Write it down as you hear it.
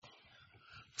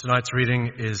Tonight's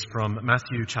reading is from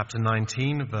Matthew chapter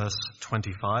 19, verse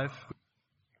 25.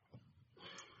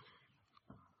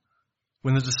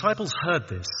 When the disciples heard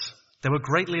this, they were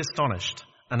greatly astonished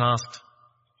and asked,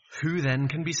 "Who then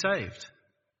can be saved?"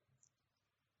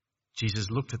 Jesus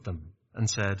looked at them and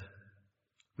said,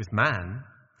 "With man,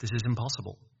 this is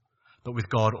impossible, but with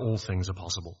God all things are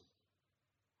possible."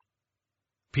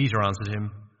 Peter answered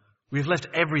him, "We have left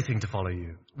everything to follow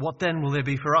you. What then will there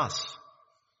be for us?"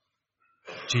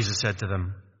 Jesus said to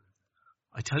them,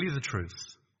 "I tell you the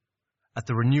truth. At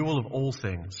the renewal of all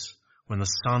things, when the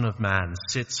Son of Man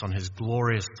sits on his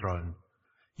glorious throne,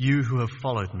 you who have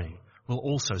followed me will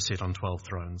also sit on 12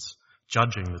 thrones,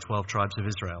 judging the 12 tribes of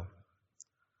Israel.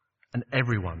 And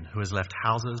everyone who has left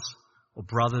houses, or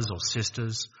brothers or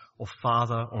sisters, or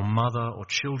father or mother, or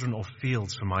children or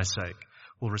fields for my sake,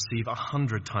 will receive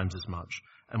 100 times as much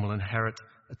and will inherit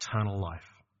eternal life.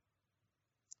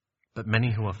 But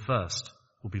many who are first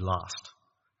will be last,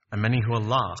 and many who are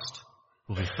last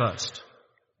will be first.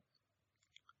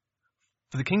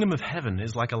 For the kingdom of heaven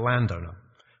is like a landowner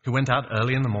who went out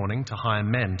early in the morning to hire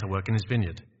men to work in his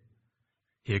vineyard.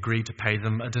 He agreed to pay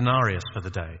them a denarius for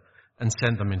the day and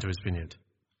sent them into his vineyard.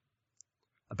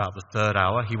 About the third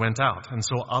hour he went out and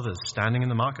saw others standing in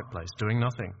the marketplace doing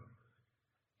nothing.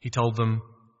 He told them,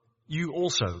 "You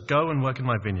also go and work in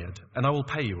my vineyard, and I will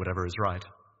pay you whatever is right."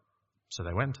 So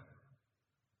they went.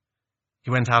 He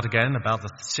went out again about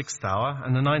the 6th hour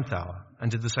and the 9th hour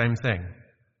and did the same thing.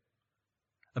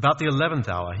 About the 11th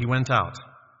hour he went out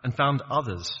and found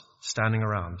others standing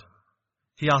around.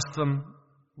 He asked them,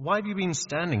 "Why have you been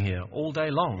standing here all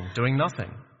day long doing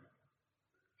nothing?"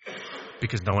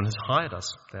 "Because no one has hired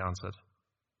us," they answered.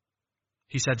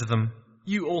 He said to them,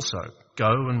 "You also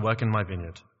go and work in my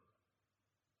vineyard."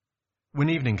 When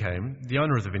evening came, the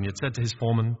owner of the vineyard said to his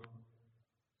foreman,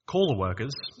 "Call the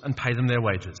workers and pay them their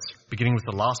wages, beginning with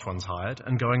the last ones hired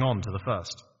and going on to the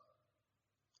first."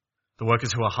 The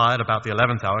workers who were hired about the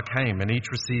 11th hour came and each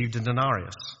received a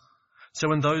denarius. So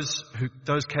when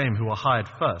those came who were hired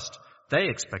first, they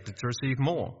expected to receive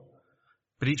more.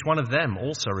 But each one of them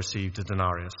also received a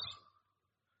denarius.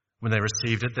 When they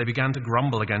received it, they began to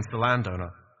grumble against the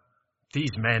landowner.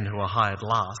 "These men who were hired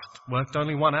last worked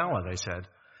only 1 hour," they said,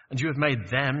 "and you have made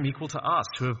them equal to us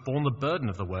who have borne the burden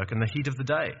of the work and the heat of the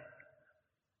day."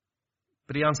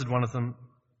 But he answered one of them,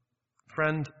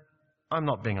 "Friend, I'm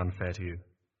not being unfair to you.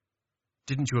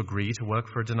 Didn't you agree to work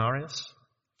for a denarius?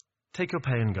 Take your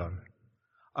pay and go.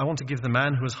 I want to give the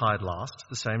man who was hired last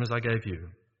the same as I gave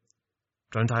you.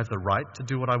 Don't I have the right to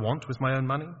do what I want with my own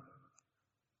money?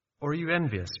 Or are you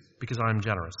envious because I am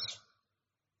generous?"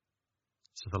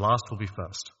 So the last will be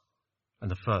first,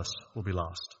 and the first will be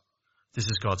last. This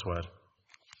is God's word.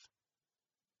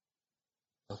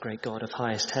 Oh, great God of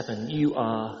highest heaven, you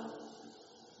are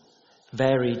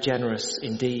very generous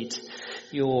indeed.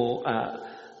 Your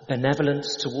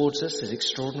benevolence towards us is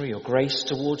extraordinary. Your grace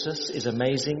towards us is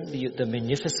amazing. The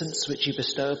munificence which you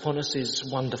bestow upon us is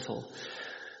wonderful.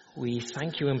 We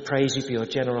thank you and praise you for your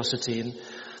generosity and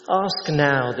ask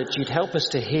now that you'd help us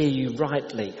to hear you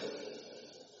rightly,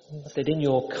 that in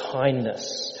your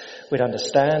kindness we'd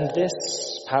understand this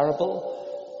parable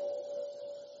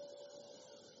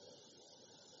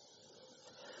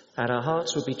and our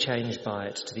hearts would be changed by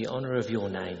it to the honour of your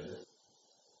name.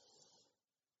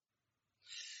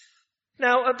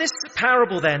 Now, this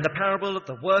parable then, the parable of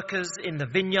the workers in the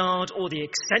vineyard or the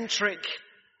eccentric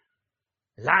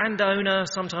landowner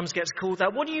sometimes gets called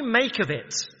that. What do you make of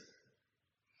it?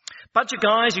 Bunch of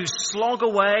guys who slog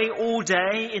away all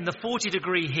day in the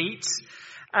 40-degree heat,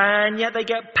 and yet they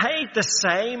get paid the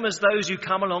same as those who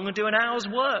come along and do an hour's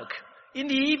work in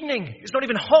the evening. It's not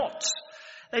even hot.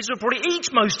 They sort of probably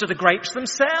eat most of the grapes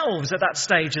themselves at that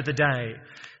stage of the day.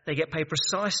 They get paid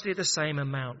precisely the same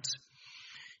amount.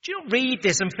 Do you not read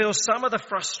this and feel some of the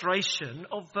frustration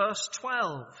of verse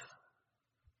 12?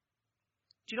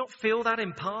 Do you not feel that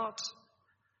in part?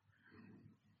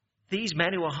 These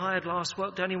men who were hired last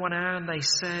worked only 1 hour, and they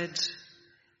said,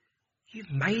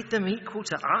 "You've made them equal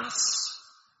to us,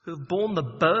 who have borne the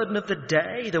burden of the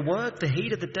day, the work, the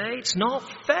heat of the day. It's not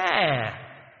fair,"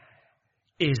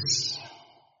 is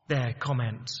their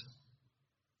comment.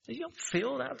 Do you not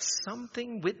feel that's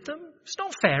something with them? It's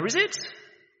not fair, is it?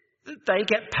 They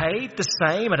get paid the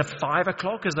same at 5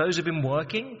 o'clock as those who've been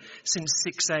working since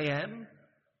 6 a.m.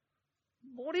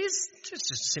 What is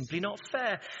just simply not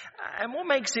fair? And what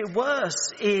makes it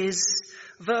worse is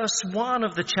verse 1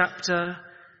 of the chapter.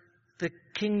 The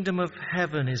kingdom of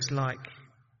heaven is like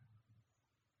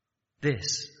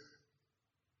this.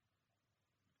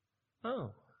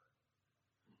 Oh.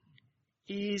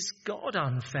 Is God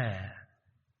unfair?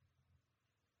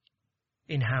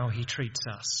 in how he treats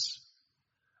us,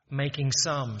 making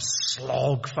some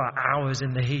slog for hours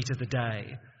in the heat of the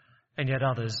day, and yet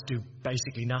others do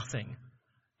basically nothing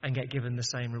and get given the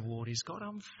same reward. Is God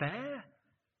unfair?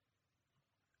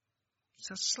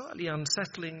 It's a slightly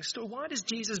unsettling story. Why does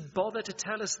Jesus bother to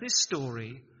tell us this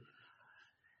story?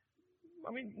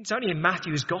 I mean, it's only in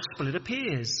Matthew's gospel it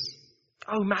appears.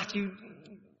 Oh, Matthew,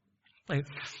 give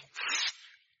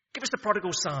us the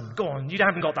prodigal son. Go on, you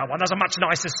haven't got that one. That's a much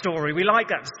nicer story. We like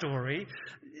that story.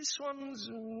 This one's,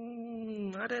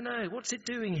 I don't know. What's it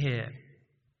doing here?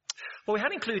 Well, we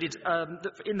had included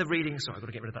in the reading, sorry, I've got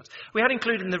to get rid of that. We had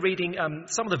included in the reading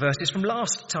some of the verses from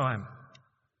last time.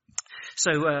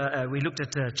 So we looked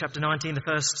at chapter 19, the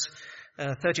first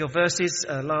 30 odd verses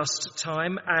last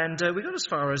time, and we got as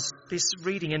far as this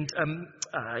reading. And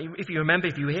if you remember,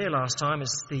 if you were here last time,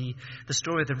 it's the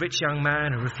story of the rich young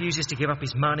man who refuses to give up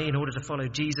his money in order to follow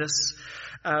Jesus.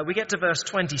 We get to verse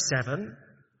 27,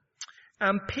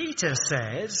 and Peter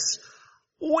says,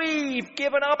 "We've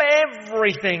given up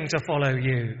everything to follow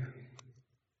you."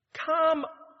 Come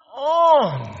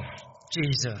on,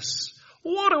 Jesus.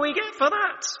 What do we get for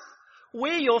that?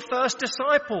 We're your first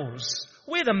disciples.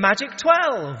 We're the magic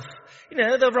 12. You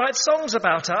know, they'll write songs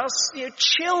about us. You know,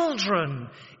 children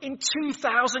in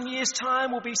 2,000 years'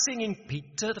 time will be singing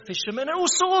Peter the fisherman and all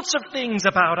sorts of things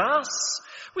about us.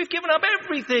 We've given up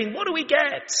everything. What do we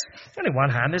get? On the one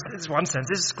hand, there's one sense,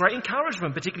 this is great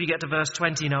encouragement, particularly you get to verse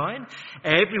 29.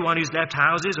 Everyone who's left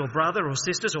houses or brother or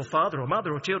sisters or father or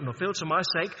mother or children or fields for my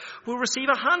sake will receive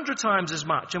 100 times as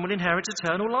much and will inherit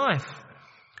eternal life.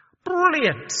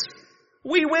 Brilliant.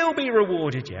 We will be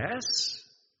rewarded, yes.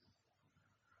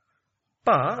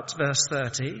 But, verse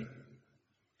 30,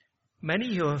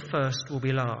 many who are first will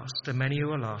be last, and many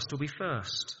who are last will be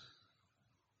first.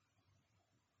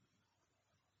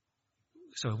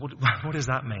 So what does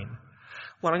that mean?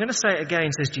 Well, I'm going to say it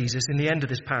again, says Jesus, in the end of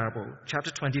this parable.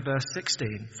 Chapter 20, verse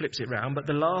 16, flips it round, but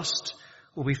the last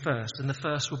will be first, and the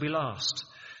first will be last.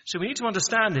 So we need to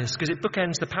understand this, because it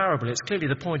bookends the parable. It's clearly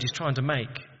the point he's trying to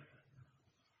make.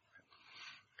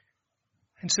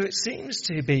 And so it seems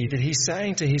to be that he's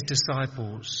saying to his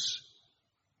disciples,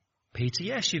 Peter,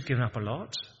 yes, you've given up a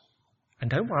lot. And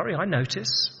don't worry, I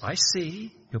notice, I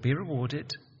see, you'll be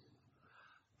rewarded.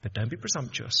 But don't be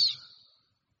presumptuous.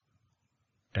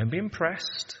 Don't be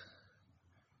impressed.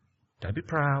 Don't be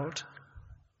proud.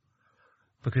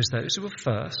 Because those who are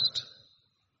first,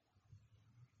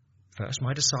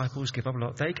 my disciples give up a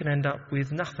lot, they can end up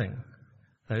with nothing.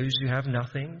 Those who have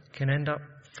nothing can end up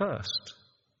first.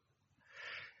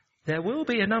 There will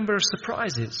be a number of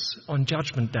surprises on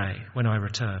Judgment Day when I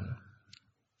return,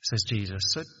 says Jesus.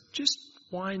 So just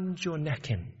wind your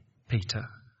neck in, Peter,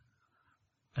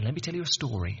 and let me tell you a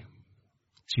story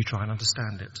so you try and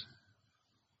understand it.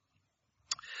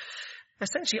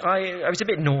 Essentially, I was a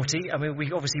bit naughty. I mean, we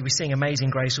sing Amazing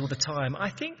Grace all the time. I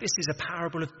think this is a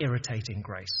parable of irritating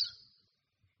grace.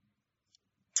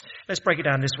 Let's break it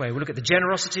down this way. We'll look at the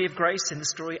generosity of grace in the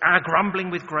story, our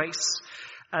grumbling with grace,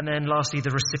 and then lastly,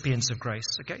 the recipients of grace.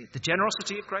 Okay, the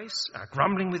generosity of grace, our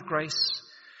grumbling with grace,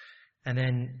 and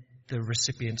then the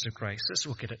recipients of grace. Let's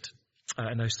look at it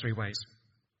in those three ways.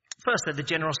 First, the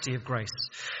generosity of grace.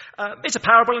 It's a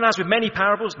parable, and as with many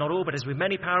parables, not all, but as with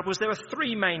many parables, there are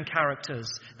three main characters.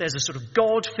 There's a sort of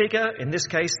God figure, in this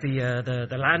case, the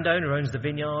landowner who owns the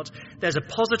vineyard. There's a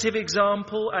positive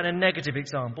example and a negative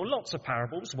example. Lots of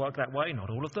parables work that way,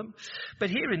 not all of them. But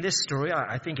here in this story,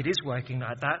 I think it is working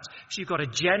like that. So you've got a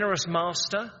generous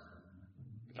master,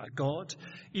 like God.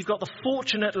 You've got the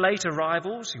fortunate late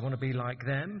arrivals, you want to be like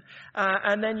them.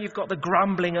 And then you've got the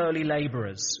grumbling early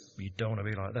labourers. You don't want to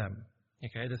be like them.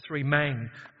 Okay, the three main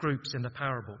groups in the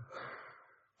parable.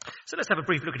 So let's have a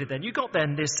brief look at it then. You've got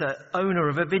then this owner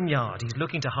of a vineyard. He's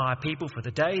looking to hire people for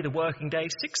the day, the working day,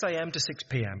 6 a.m. to 6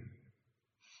 p.m.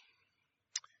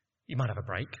 You might have a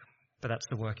break, but that's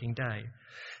the working day.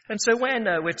 And so when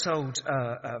we're told,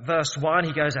 verse 1,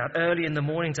 he goes out early in the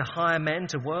morning to hire men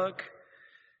to work,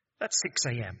 that's 6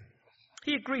 a.m.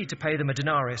 He agreed to pay them a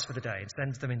denarius for the day and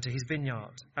sends them into his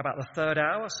vineyard. About the third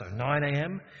hour, so 9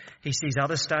 a.m., he sees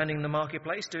others standing in the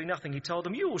marketplace doing nothing. He told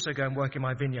them, you also go and work in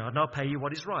my vineyard and I'll pay you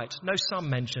what is right. No sum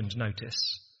mentioned,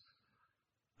 notice.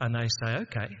 And they say,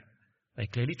 okay. They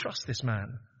clearly trust this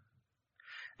man.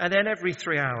 And then every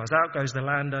 3 hours, out goes the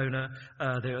landowner,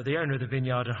 the owner of the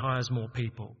vineyard, and hires more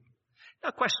people. Now,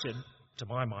 question, to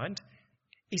my mind,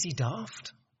 is he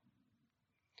daft?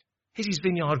 Has his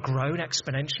vineyard grown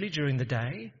exponentially during the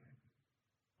day?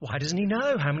 Why doesn't he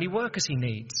know how many workers he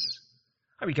needs?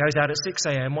 Oh, he goes out at 6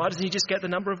 a.m. Why doesn't he just get the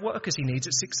number of workers he needs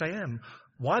at 6 a.m.?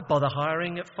 Why bother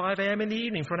hiring at 5 a.m. in the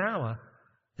evening for an hour?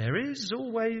 There is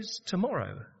always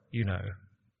tomorrow, you know.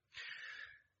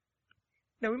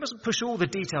 Now, we mustn't push all the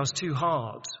details too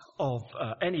hard of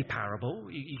any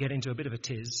parable. You get into a bit of a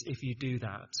tiz if you do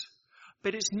that.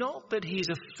 But it's not that he's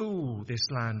a fool, this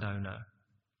landowner.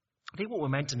 I think what we're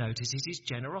meant to notice is his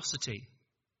generosity.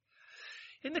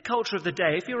 In the culture of the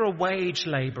day, if you're a wage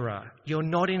labourer, you're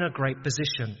not in a great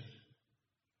position.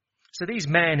 So these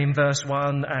men in verse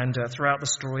 1 and throughout the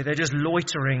story, they're just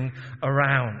loitering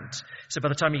around. So by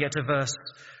the time you get to verse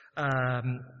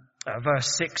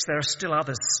 6, there are still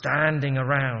others standing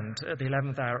around at the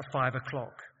 11th hour at 5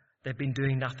 o'clock. They've been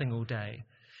doing nothing all day.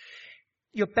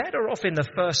 You're better off in the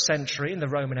first century in the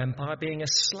Roman Empire being a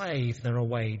slave than a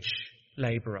wage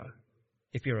labourer.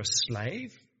 If you're a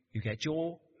slave, you get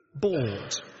your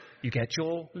board, you get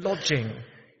your lodging,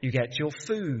 you get your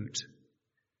food,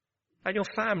 and your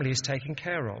family is taken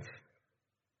care of.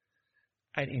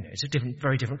 And, it's a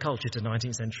very different culture to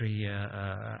 19th century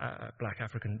black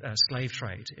African slave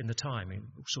trade in the time.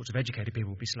 All sorts of educated people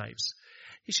would be slaves.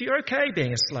 So you're okay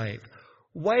being a slave.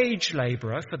 Wage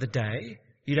labourer for the day,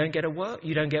 you don't get work,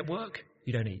 you don't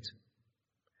eat.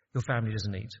 Your family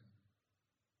doesn't eat.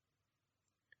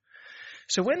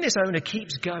 So when this owner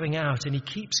keeps going out and he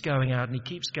keeps going out and he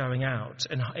keeps going out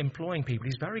and employing people,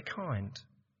 he's very kind.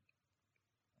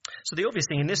 So the obvious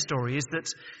thing in this story is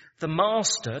that the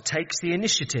master takes the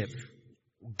initiative.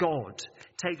 God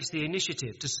takes the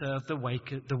initiative to serve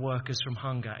the workers from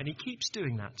hunger. And he keeps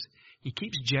doing that. He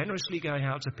keeps generously going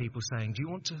out to people saying, do you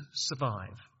want to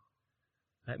survive?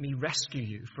 Let me rescue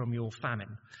you from your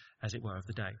famine, as it were, of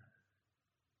the day.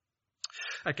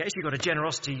 Okay, so you've got a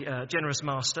generous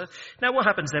master. Now what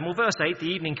happens then? Well, verse 8, the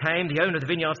evening came, the owner of the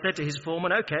vineyard said to his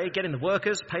foreman, okay, get in the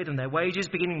workers, pay them their wages,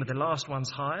 beginning with the last ones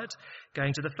hired,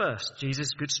 going to the first.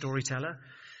 Jesus, good storyteller.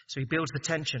 So he builds the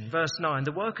tension. Verse 9,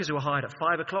 the workers who were hired at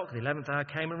 5 o'clock, the 11th hour,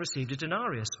 came and received a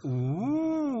denarius.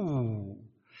 Ooh.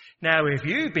 Now if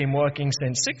you've been working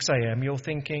since 6 a.m., you're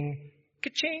thinking,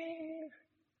 ka-ching.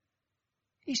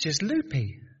 He's just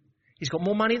loopy. He's got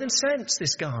more money than sense,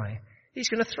 this guy. He's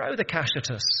going to throw the cash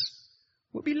at us.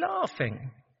 We'll be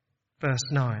laughing. Verse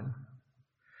 9.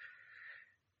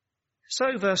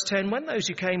 So, verse 10, when those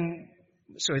came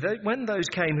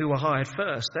who were hired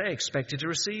first, they expected to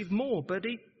receive more, but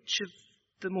each of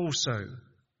them also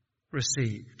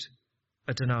received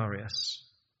a denarius.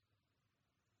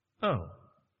 Oh.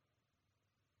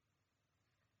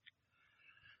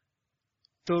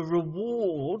 The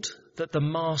reward that the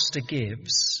master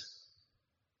gives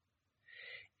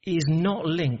is not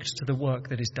linked to the work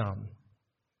that is done.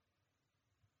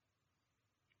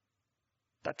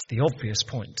 That's the obvious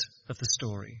point of the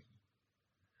story.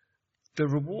 The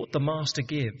reward the master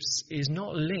gives is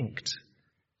not linked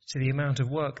to the amount of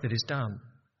work that is done.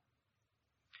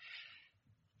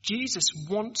 Jesus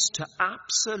wants to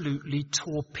absolutely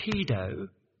torpedo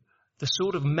the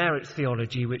sort of merit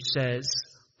theology which says,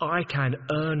 I can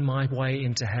earn my way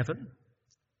into heaven.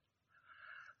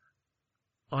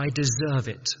 I deserve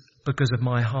it because of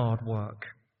my hard work.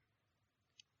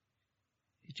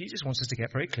 Jesus wants us to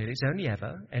get very clear, it's only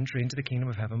ever entry into the kingdom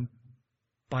of heaven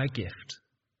by a gift,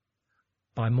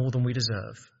 by more than we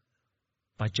deserve,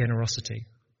 by generosity.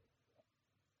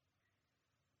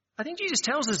 I think Jesus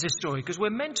tells us this story because we're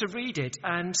meant to read it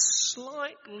and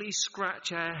slightly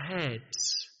scratch our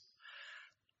heads.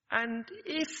 And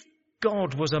if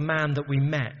God was a man that we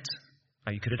met,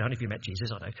 you could have done if you met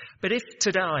Jesus, I know. But if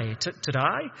today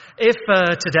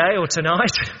or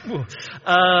tonight,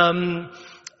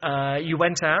 you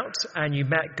went out and you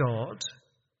met God,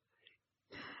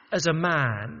 as a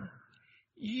man,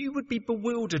 you would be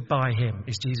bewildered by him,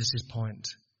 is Jesus' point.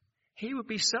 He would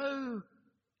be so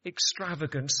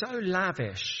extravagant, so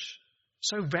lavish,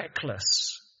 so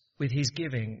reckless with his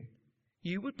giving.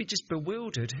 You would be just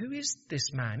bewildered. Who is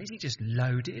this man? Is he just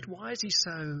loaded? Why is he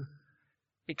so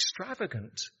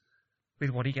extravagant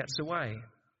with what he gets away?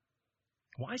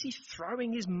 Why is he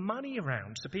throwing his money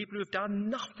around to people who have done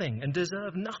nothing and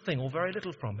deserve nothing or very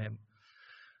little from him?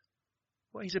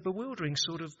 Well, he's a bewildering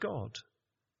sort of God.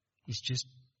 He's just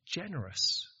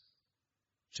generous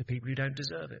to people who don't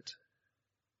deserve it.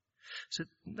 So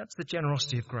that's the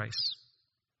generosity of grace.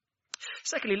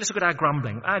 Secondly, let's look at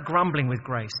our grumbling with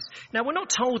grace. Now, we're not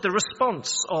told the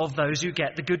response of those who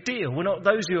get the good deal. We're not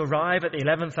those who arrive at the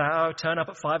 11th hour, turn up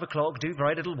at 5 o'clock, do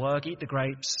very little work, eat the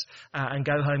grapes, and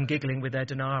go home giggling with their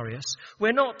denarius.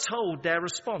 We're not told their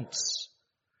response.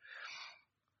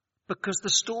 Because the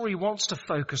story wants to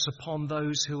focus upon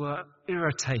those who are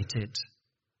irritated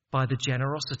by the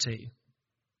generosity.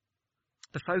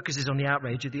 The focus is on the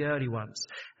outrage of the early ones.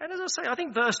 And as I say, I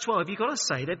think verse 12, you've got to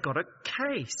say they've got a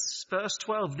case. Verse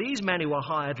 12, these men who were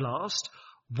hired last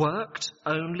worked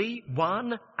only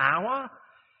 1 hour?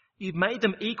 You've made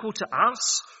them equal to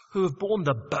us who have borne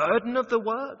the burden of the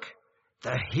work,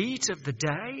 the heat of the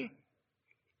day.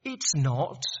 It's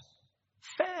not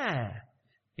fair,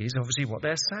 is obviously what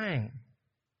they're saying.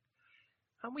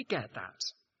 And we get that.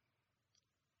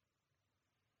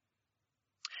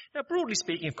 Now, broadly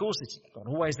speaking, of course, it's not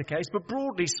always the case, but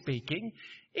broadly speaking,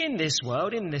 in this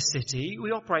world, in this city,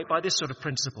 we operate by this sort of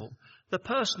principle. The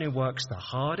person who works the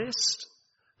hardest,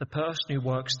 the person who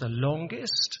works the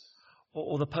longest,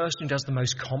 or the person who does the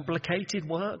most complicated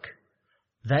work,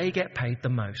 they get paid the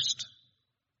most.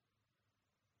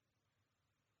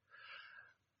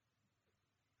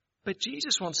 But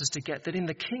Jesus wants us to get that in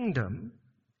the kingdom,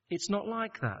 it's not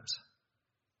like that.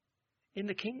 In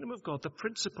the kingdom of God, the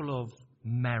principle of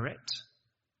merit,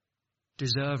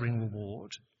 deserving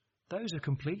reward, those are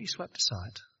completely swept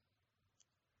aside.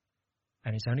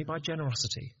 And it's only by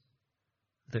generosity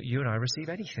that you and I receive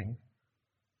anything.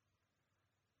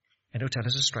 And it'll tell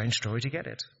us a strange story to get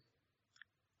it.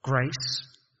 Grace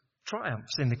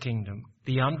triumphs in the kingdom.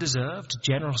 The undeserved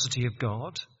generosity of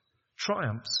God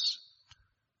triumphs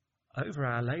over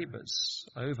our labours,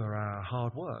 over our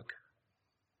hard work.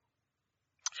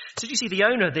 So you see the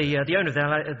owner of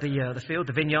the field,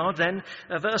 the vineyard, then,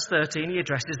 verse 13, he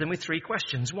addresses them with 3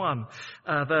 questions. 1,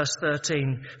 verse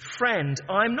 13, friend,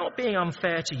 I'm not being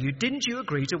unfair to you. Didn't you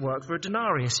agree to work for a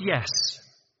denarius? Yes.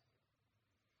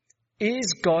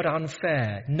 Is God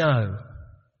unfair? No.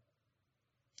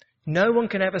 No one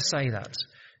can ever say that.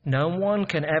 No one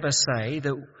can ever say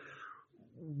that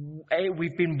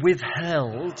we've been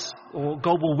withheld or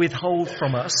God will withhold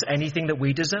from us anything that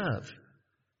we deserve.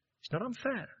 It's not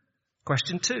unfair.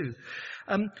 Question 2.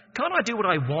 Can't I do what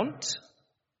I want?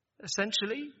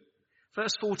 Essentially.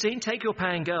 Verse 14, take your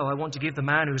pay and go. I want to give the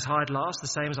man who was hired last the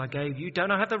same as I gave you. Don't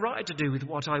I have the right to do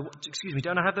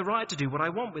what I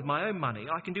want with my own money?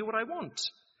 I can do what I want.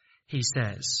 He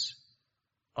says,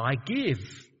 I give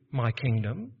my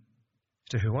kingdom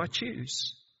to who I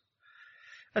choose.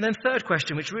 And then 3rd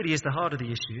question, which really is the heart of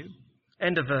the issue,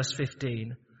 end of verse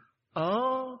 15.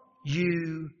 Are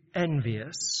you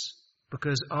envious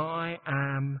because I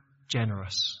am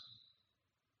generous?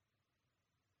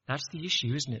 That's the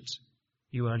issue, isn't it?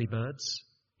 You early birds,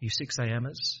 you 6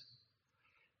 a.m.ers.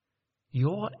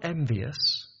 You're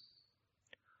envious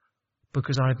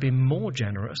because I've been more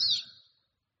generous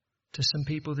to some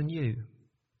people than you.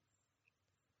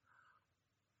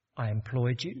 I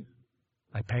employed you.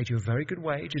 I paid you a very good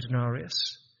wage, a denarius.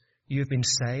 You've been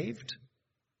saved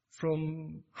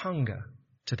from hunger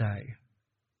today.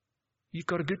 You've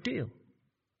got a good deal.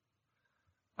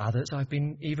 Others I've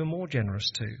been even more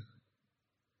generous to.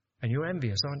 And you're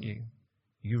envious, aren't you?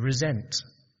 You resent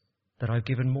that I've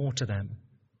given more to them.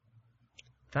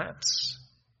 That's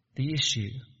the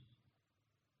issue.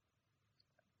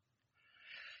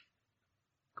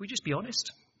 Can we just be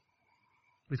honest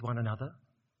with one another?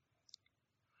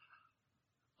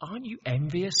 Aren't you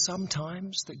envious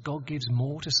sometimes that God gives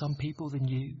more to some people than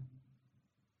you?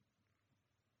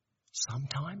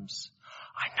 Sometimes.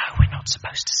 I know we're not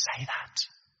supposed to say that.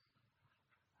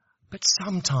 But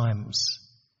sometimes,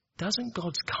 doesn't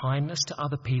God's kindness to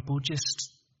other people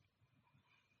just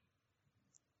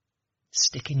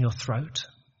stick in your throat?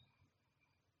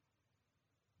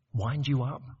 Wind you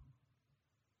up?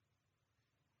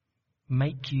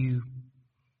 Make you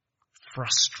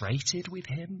frustrated with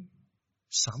Him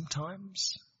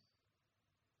sometimes?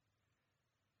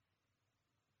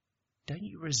 Don't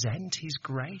you resent His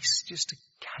grace just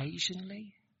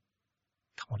occasionally?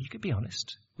 Come on, you could be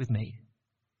honest with me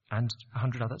and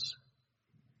 100 others.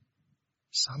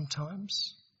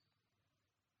 Sometimes.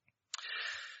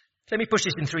 Let me push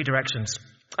this in 3 directions.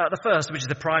 The first, which is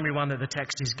the primary one that the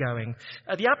text is going.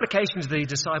 The application to the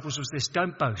disciples was this: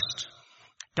 don't boast.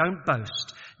 Don't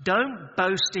boast. Don't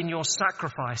boast in your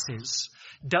sacrifices.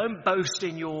 Don't boast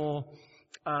in your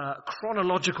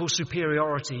chronological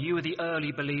superiority. You are the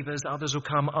early believers, others will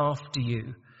come after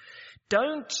you.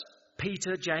 Don't,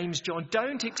 Peter, James, John,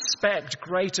 don't expect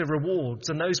greater rewards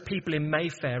than those people in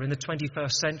Mayfair in the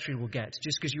 21st century will get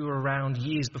just because you were around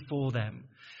years before them.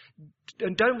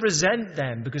 And don't resent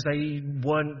them because they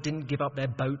didn't give up their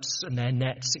boats and their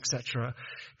nets, etc.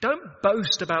 Don't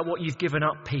boast about what you've given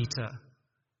up, Peter.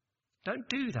 Don't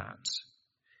do that.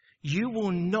 You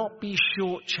will not be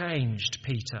shortchanged,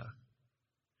 Peter.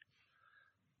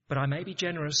 But I may be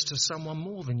generous to someone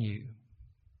more than you.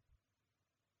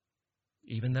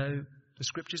 Even though the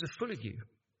scriptures are full of you.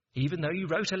 Even though you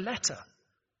wrote a letter.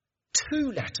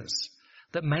 2 letters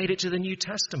that made it to the New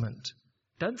Testament.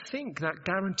 Don't think that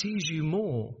guarantees you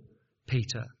more,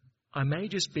 Peter. I may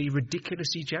just be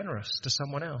ridiculously generous to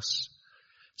someone else.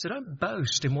 So don't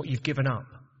boast in what you've given up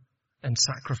and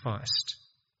sacrificed.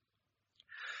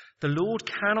 The Lord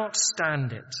cannot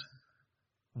stand it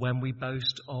when we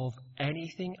boast of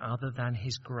anything other than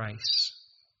his grace.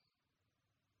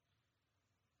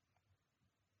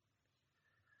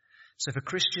 So for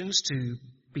Christians to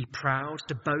be proud,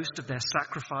 to boast of their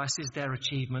sacrifices, their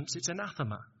achievements, it's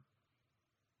anathema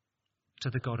to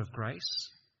the God of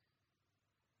grace,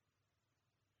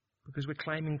 because we're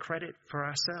claiming credit for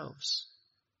ourselves.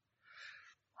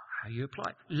 How you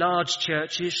apply. Large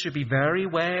churches should be very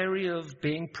wary of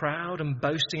being proud and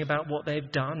boasting about what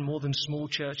they've done more than small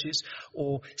churches,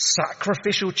 or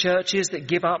sacrificial churches that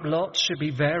give up lots should be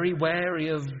very wary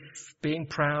of being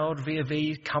proud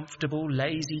vis-a-vis comfortable,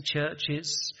 lazy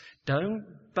churches. Don't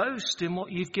boast in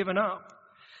what you've given up,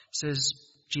 says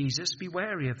Jesus. Be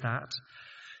wary of that.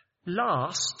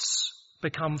 Lasts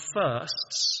become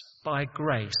firsts by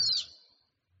grace.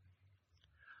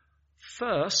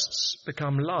 Firsts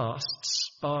become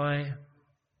lasts by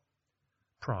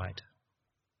pride,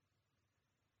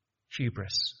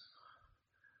 hubris,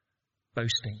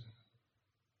 boasting.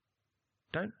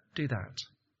 Don't do that.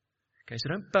 Okay, so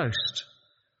don't boast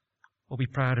or be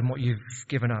proud in what you've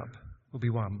given up. Will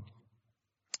be one.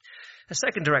 The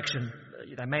second direction,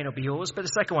 that may not be yours, but the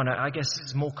second one, I guess,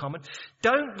 is more common.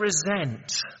 Don't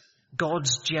resent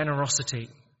God's generosity.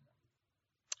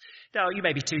 Now, you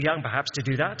may be too young, perhaps, to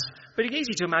do that, but it's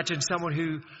easy to imagine someone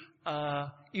who,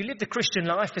 you live the Christian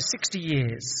life for 60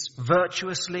 years,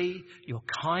 virtuously, you're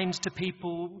kind to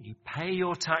people, you pay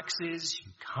your taxes,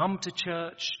 you come to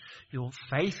church, you're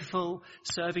faithful,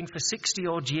 serving for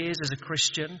 60-odd years as a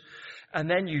Christian, and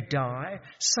then you die.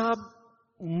 Some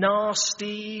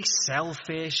nasty,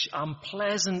 selfish,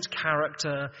 unpleasant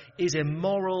character is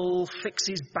immoral,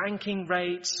 fixes banking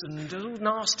rates and does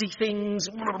nasty things,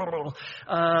 all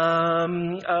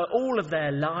of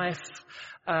their life,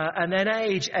 and then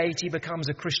age 80 becomes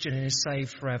a Christian and is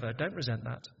saved forever. Don't resent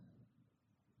that.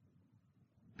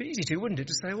 It'd be easy to, wouldn't it,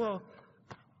 to say, well,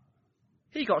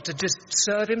 he got to just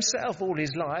serve himself all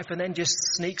his life and then just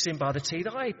sneaks in by the teeth.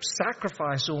 I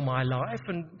sacrificed all my life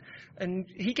and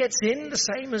he gets in the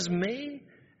same as me.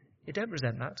 You don't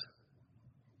resent that.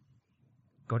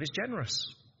 God is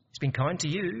generous. He's been kind to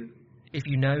you if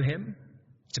you know him.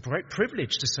 It's a great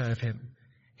privilege to serve him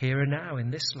here and now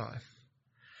in this life.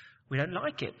 We don't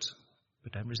like it,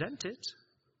 but don't resent it.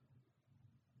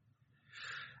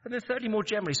 And then thirdly, more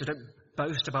generally, so don't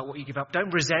boast about what you give up.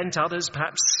 Don't resent others,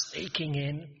 perhaps sneaking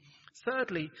in.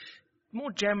 Thirdly,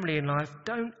 more generally in life,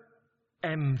 don't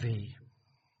envy.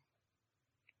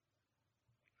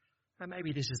 And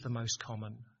maybe this is the most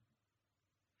common.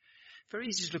 Very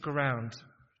easy to look around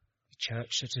a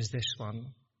church such as this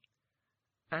one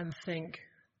and think,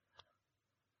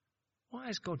 why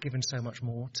has God given so much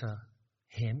more to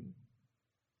him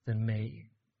than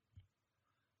me?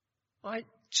 I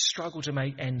struggle to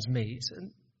make ends meet,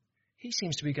 and he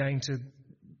seems to be going to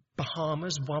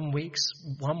Bahamas one week,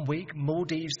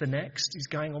 Maldives the next. He's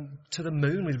going on to the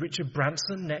moon with Richard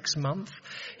Branson next month.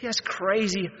 He has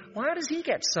crazy. Why does he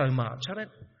get so much? Will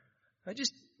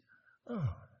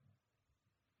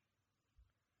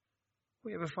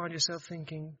you ever find yourself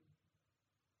thinking,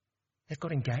 they've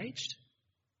got engaged?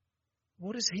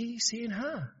 What does he see in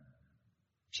her?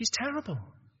 She's terrible.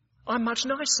 I'm much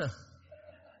nicer.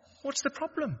 What's the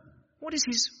problem? What is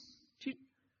his... Do you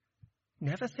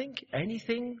never think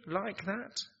anything like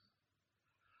that?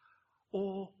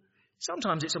 Or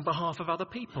sometimes it's on behalf of other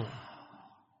people.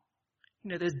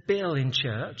 You know, there's Bill in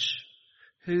church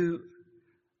who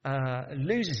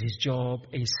loses his job,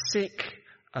 is sick,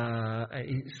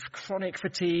 chronic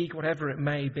fatigue, whatever it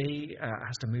may be,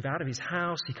 has to move out of his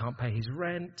house, he can't pay his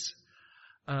rent.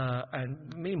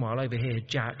 And meanwhile, over here,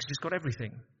 Jack's just got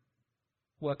everything.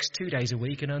 Works 2 days a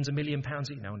week and earns £1 million.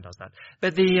 No one does that.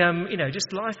 But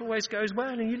just life always goes well.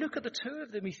 And you look at the two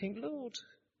of them, you think, Lord,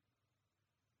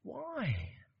 why?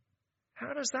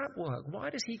 How does that work? Why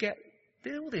does he get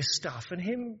all this stuff and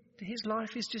his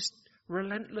life is just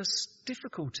relentless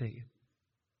difficulty?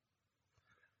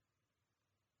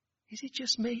 Is it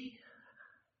just me?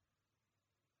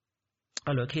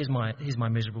 Oh, look, here's my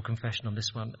miserable confession on this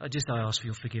one. I ask for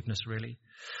your forgiveness, really.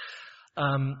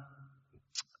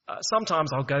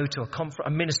 Sometimes I'll go to a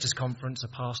minister's conference, a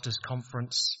pastor's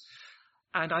conference,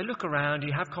 and I look around,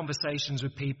 you have conversations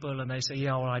with people, and they say,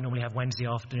 I normally have Wednesday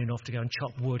afternoon off to go and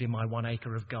chop wood in my 1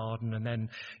 acre of garden, and then,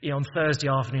 on Thursday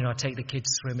afternoon I take the kids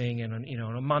swimming, and,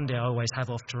 on a Monday I always have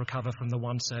off to recover from the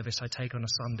one service I take on a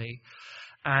Sunday.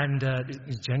 And,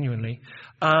 genuinely.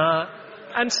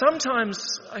 And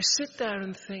sometimes I sit there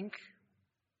and think,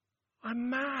 I'm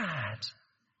mad.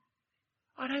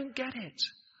 I don't get it.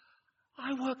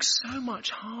 I work so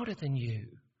much harder than you.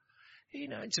 You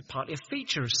know, it's partly a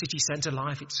feature of city centre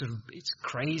life. It's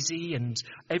crazy, and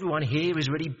everyone here is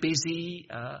really busy,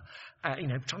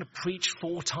 trying to preach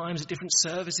 4 times at different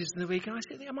services in the week. And I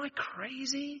say, am I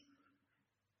crazy?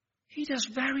 He does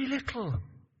very little.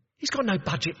 He's got no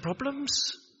budget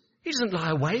problems. He doesn't lie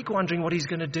awake wondering what he's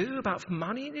going to do about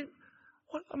money.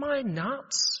 What, am I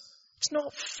nuts? It's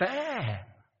not fair.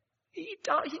 He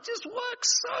just works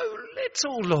so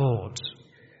little, Lord.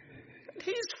 And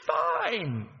he's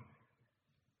fine.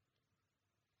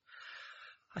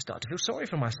 I start to feel sorry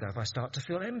for myself. I start to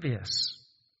feel envious.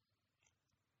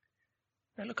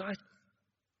 Now look,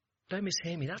 don't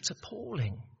mishear me. That's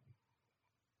appalling.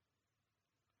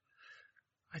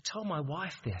 I told my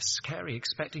wife this, Carrie,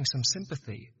 expecting some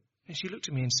sympathy. And she looked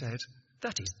at me and said,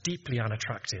 that is deeply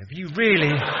unattractive. You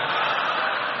really...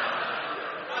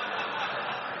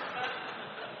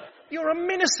 You're a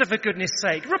minister, for goodness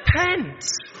sake. Repent!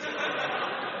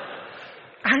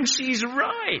 And she's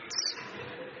right.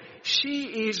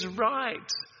 She is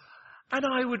right. And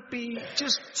I would be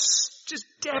just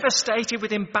devastated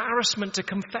with embarrassment to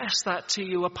confess that to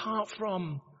you, apart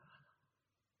from,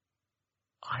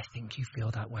 I think you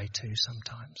feel that way too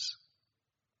sometimes.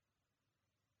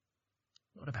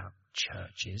 Not about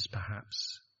churches,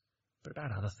 perhaps, but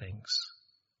about other things.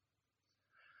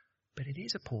 But it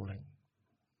is appalling.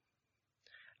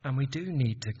 And we do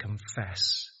need to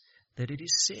confess that it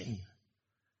is sin.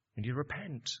 We need to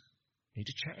repent. We need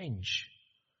to change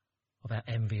of our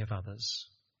envy of others.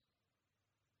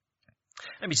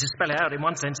 Let me just spell it out in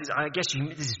one sense. I guess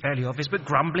this is fairly obvious, but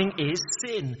grumbling is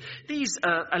sin. These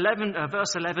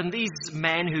verse 11, these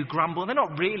men who grumble, they're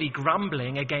not really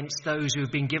grumbling against those who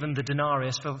have been given the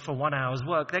denarius for 1 hour's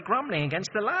work. They're grumbling against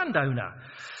the landowner.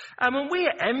 And when we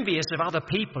are envious of other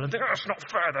people and think, it's not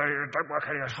fair, they don't work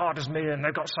as hard as me and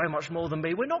they've got so much more than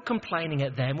me, we're not complaining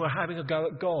at them, we're having a go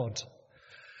at God.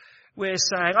 We're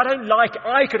saying,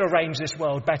 I could arrange this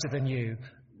world better than you,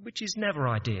 which is never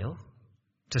ideal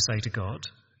to say to God.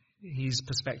 His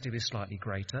perspective is slightly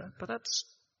greater, but that's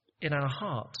in our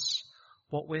hearts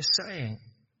what we're saying.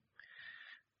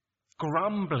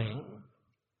 Grumbling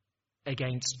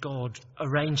against God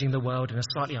arranging the world in a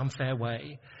slightly unfair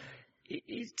way,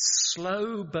 it's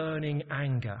slow burning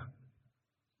anger.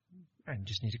 And you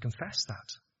just need to confess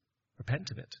that.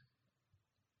 Repent of it.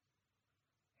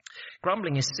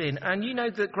 Grumbling is sin, and you know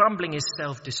that grumbling is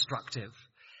self-destructive.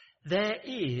 There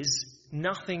is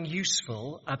nothing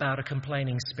useful about a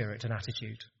complaining spirit and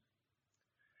attitude.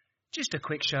 Just a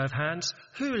quick show of hands.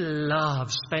 Who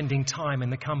loves spending time in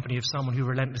the company of someone who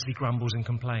relentlessly grumbles and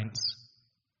complains?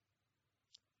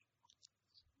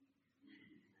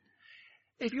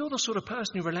 If you're the sort of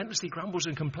person who relentlessly grumbles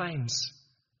and complains,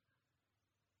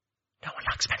 no one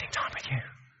likes spending time with you.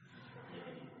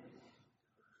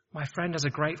 My friend has a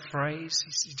great phrase.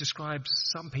 He describes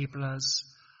some people as,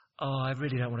 I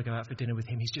really don't want to go out for dinner with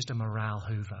him. He's just a morale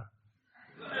hoover.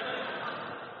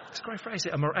 It's a great phrase.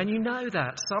 And you know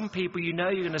that. Some people, you know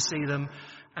you're going to see them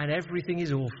and everything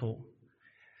is awful.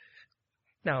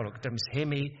 Now, look, don't mishear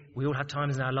me. We all have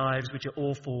times in our lives which are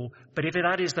awful. But if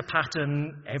that is the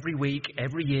pattern every week,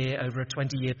 every year, over a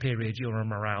 20-year period, you're a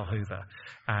morale hoover.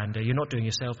 And you're not doing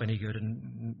yourself any good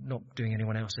and not doing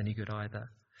anyone else any good either.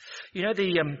 You know,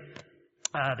 the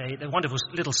wonderful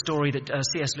little story that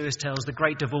C.S. Lewis tells, The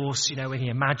Great Divorce, you know, when he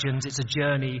imagines it's a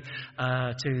journey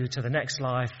to the next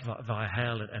life via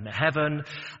hell and heaven.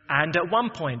 And at one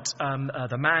point,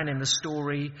 the man in the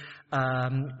story,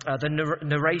 the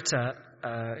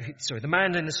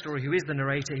man in the story who is the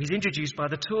narrator, he's introduced by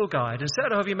the tour guide and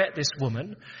said, have you met this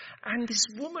woman? And this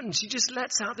woman, she just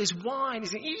lets out this whine.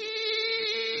 He's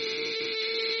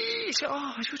like,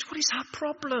 what is her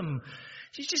problem?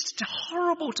 She's just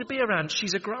horrible to be around.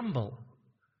 She's a grumble,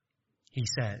 he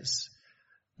says.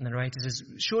 And the narrator says,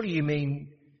 surely you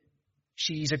mean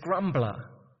she's a grumbler?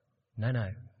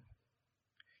 No.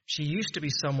 She used to be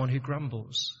someone who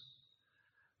grumbles,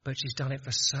 but she's done it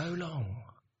for so long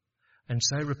and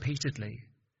so repeatedly,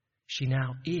 she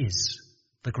now is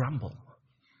the grumble.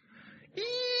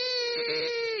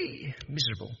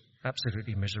 Miserable,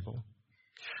 absolutely miserable.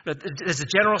 There's a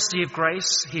generosity of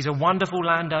grace. He's a wonderful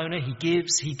landowner. He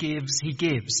gives,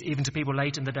 even to people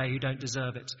late in the day who don't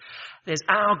deserve it. There's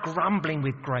our grumbling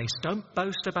with grace. Don't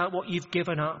boast about what you've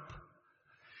given up.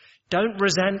 Don't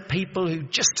resent people who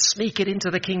just sneak it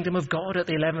into the kingdom of God at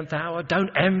the 11th hour.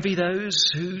 Don't envy those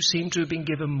who seem to have been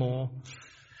given more.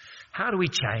 How do we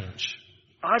change?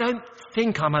 I don't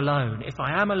think I'm alone. If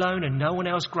I am alone and no one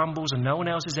else grumbles and no one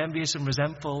else is envious and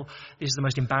resentful, this is the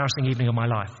most embarrassing evening of my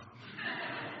life.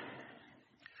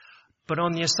 But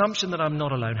on the assumption that I'm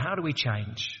not alone, how do we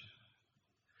change?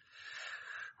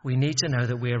 we need to know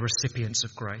that we are recipients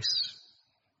of grace.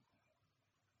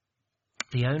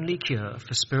 The only cure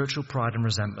for spiritual pride and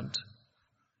resentment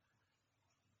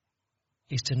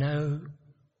is to know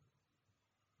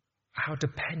how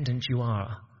dependent you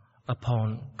are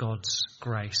upon God's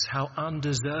grace, how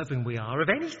undeserving we are of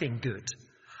anything good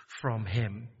from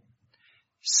him.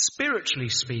 Spiritually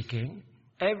speaking,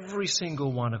 every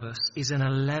single one of us is an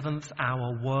 11th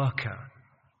hour worker,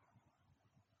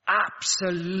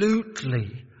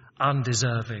 absolutely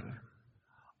undeserving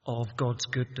of God's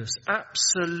goodness,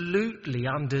 absolutely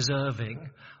undeserving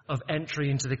of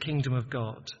entry into the kingdom of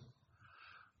God.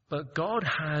 But God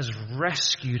has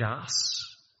rescued us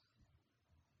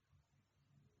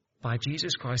by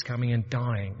Jesus Christ coming and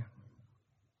dying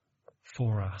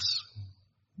for us.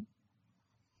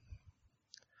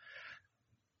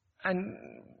 And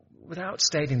without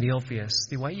stating the obvious,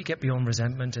 the way you get beyond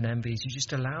resentment and envy is you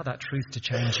just allow that truth to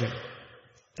change you.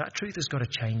 That truth has got to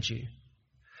change you.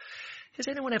 Has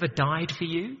anyone ever died for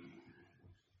you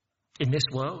in this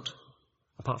world,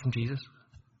 apart from Jesus?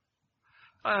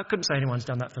 I couldn't say anyone's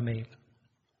done that for me.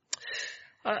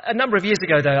 A number of years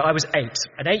ago, though, I was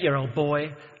an 8-year-old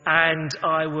boy, and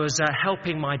I was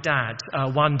helping my dad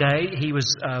one day.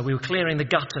 We were clearing the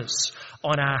gutters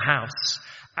on our house,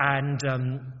 and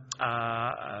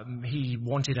he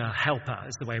wanted a helper,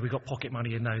 is the way we got pocket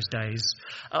money in those days.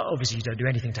 Obviously, you don't do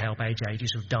anything to help AJ, you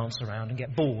sort of dance around and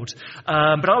get bored.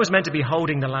 But I was meant to be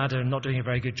holding the ladder and not doing a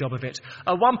very good job of it.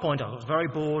 At one point, I was very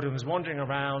bored and was wandering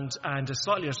around, and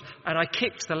I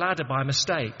kicked the ladder by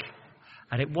mistake,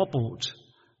 and it wobbled,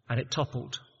 and it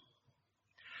toppled.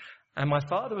 And my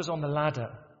father was on the ladder,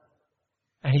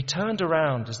 and he turned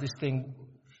around as this thing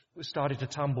started to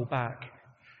tumble back,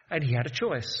 and he had a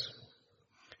choice.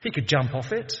 He could jump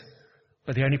off it,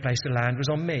 but the only place to land was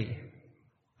on me,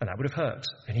 and that would have hurt,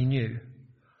 and he knew.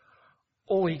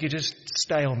 Or he could just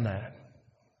stay on there,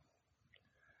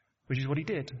 which is what he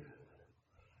did.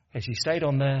 As he stayed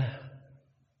on there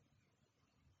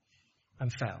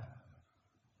and fell.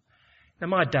 Now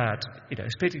my dad,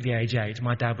 particularly age 8,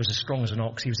 my dad was as strong as an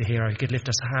ox. He was a hero. He could lift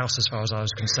us a house as far as I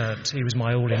was concerned. He was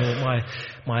my all-in-all,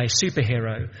 my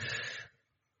superhero.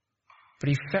 But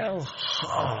he fell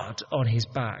hard on his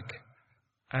back,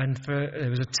 and there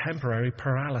was a temporary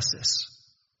paralysis.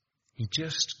 He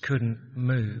just couldn't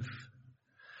move.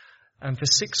 And for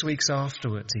 6 weeks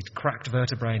afterwards, he'd cracked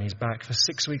vertebrae in his back. For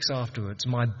 6 weeks afterwards,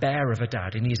 my bear of a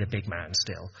dad, and he's a big man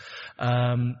still,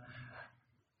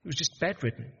 was just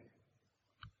bedridden.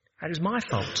 And it was my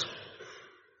fault.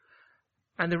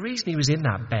 And the reason he was in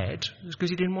that bed was because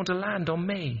he didn't want to land on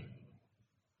me.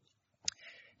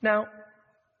 Now,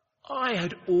 I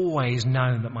had always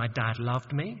known that my dad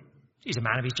loved me. He's a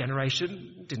man of his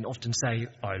generation. Didn't often say,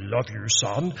 "I love you,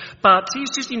 son." But he's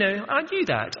just, I knew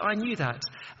that.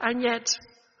 And yet,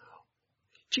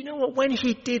 do you know what? When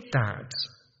he did that,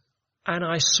 and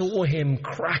I saw him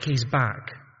crack his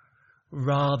back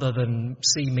rather than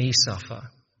see me suffer,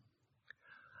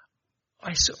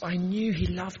 I knew he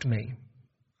loved me.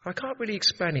 I can't really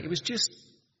explain it. It was just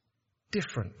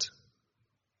different.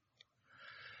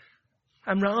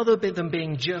 And rather than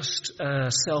being just a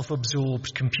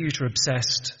self-absorbed,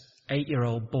 computer-obsessed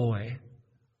 8-year-old boy,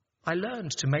 I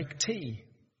learned to make tea.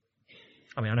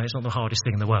 I know it's not the hardest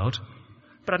thing in the world,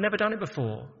 but I'd never done it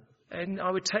before. And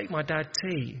I would take my dad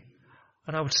tea,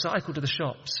 and I would cycle to the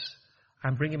shops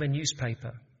and bring him a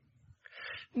newspaper.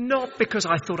 Not because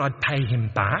I thought I'd pay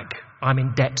him back. I'm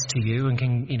in debt to you and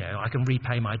I can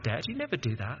repay my debt. You never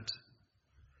do that.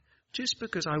 Just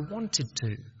because I wanted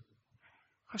to.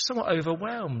 I was somewhat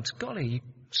overwhelmed. Golly, you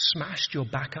smashed your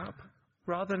back up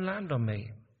rather than land on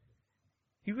me.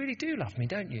 You really do love me,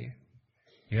 don't you?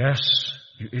 Yes,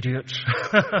 you idiot.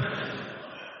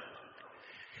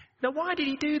 Now, why did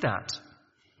he do that?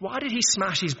 Why did he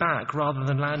smash his back rather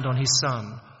than land on his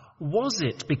son? Was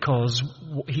it because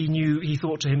he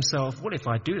thought to himself, well, if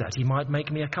I do that, he might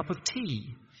make me a cup of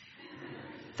tea?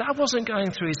 That wasn't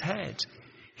going through his head.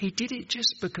 He did it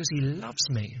just because he loves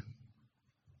me.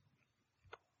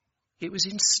 It was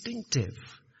instinctive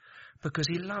because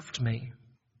he loved me.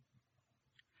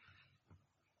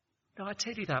 Now, I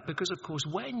tell you that because, of course,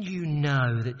 when you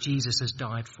know that Jesus has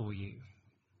died for you,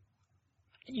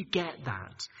 and you get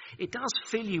that, it does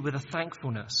fill you with a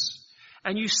thankfulness.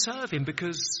 And you serve him but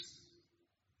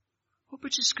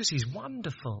just because he's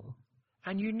wonderful.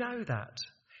 And you know that.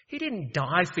 He didn't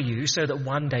die for you so that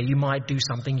one day you might do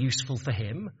something useful for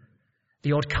him.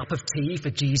 The odd cup of tea for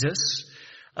Jesus.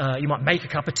 You might make a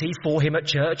cup of tea for him at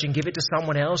church and give it to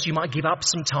someone else. You might give up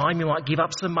some time. You might give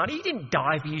up some money. He didn't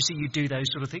die for you so you do those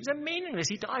sort of things. They're meaningless.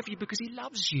 He died for you because he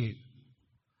loves you.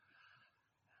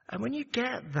 And when you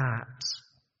get that,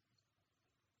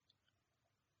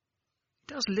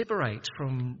 does liberate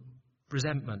from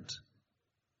resentment.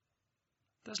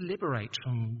 It does liberate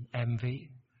from envy.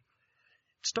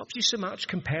 It stops you so much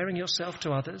comparing yourself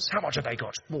to others. How much have they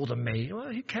got more than me?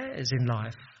 Well, who cares in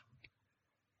life?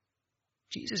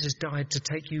 Jesus has died to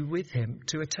take you with him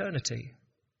to eternity.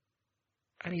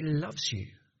 And he loves you.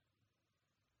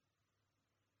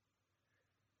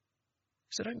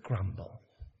 So don't grumble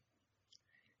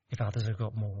if others have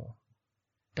got more.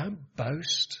 Don't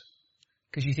boast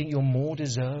because you think you're more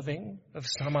deserving of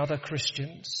some other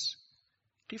Christians.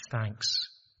 Give thanks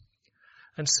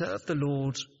and serve the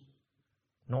Lord,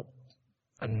 not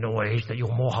annoyed that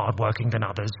you're more hardworking than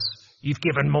others. You've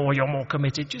given more, you're more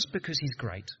committed, just because he's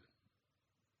great.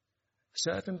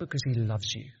 Serve him because he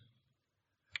loves you.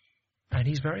 And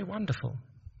he's very wonderful.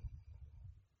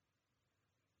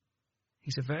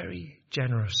 He's a very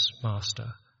generous master.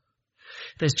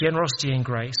 There's generosity in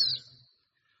grace.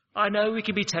 I know we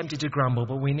can be tempted to grumble,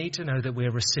 but we need to know that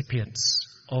we're recipients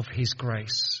of his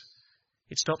grace.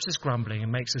 It stops us grumbling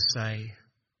and makes us say,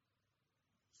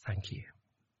 thank you.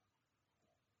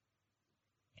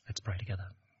 Let's pray together.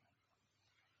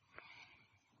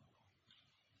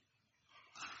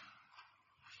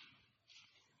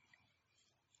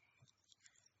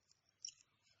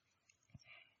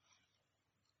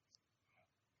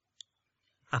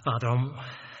 Father,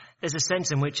 there's a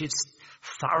sense in which it's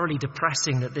thoroughly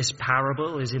depressing that this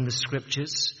parable is in the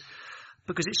scriptures,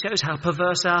 because it shows how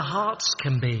perverse our hearts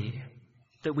can be,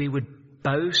 that we would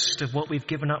boast of what we've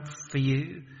given up for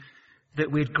you, that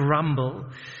we'd grumble,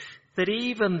 that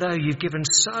even though you've given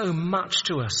so much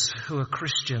to us who are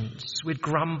Christians, we'd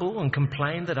grumble and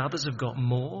complain that others have got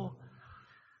more.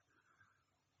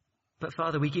 But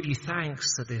Father, we give you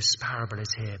thanks that this parable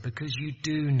is here, because you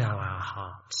do know our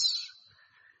hearts.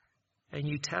 And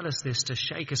you tell us this to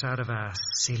shake us out of our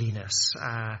silliness,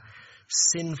 our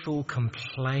sinful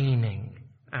complaining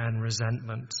and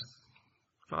resentment.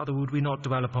 Father, would we not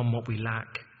dwell upon what we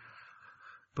lack,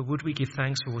 but would we give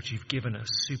thanks for what you've given us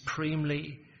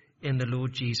supremely in the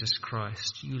Lord Jesus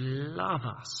Christ? You love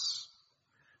us.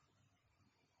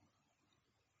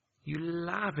 You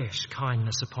lavish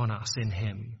kindness upon us in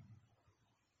him.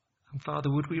 And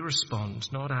Father, would we respond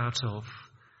not out of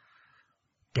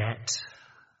debt,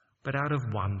 but out of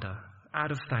wonder,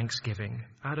 out of thanksgiving,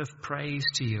 out of praise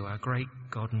to you, our great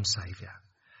God and Saviour.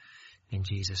 In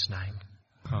Jesus' name,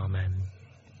 amen.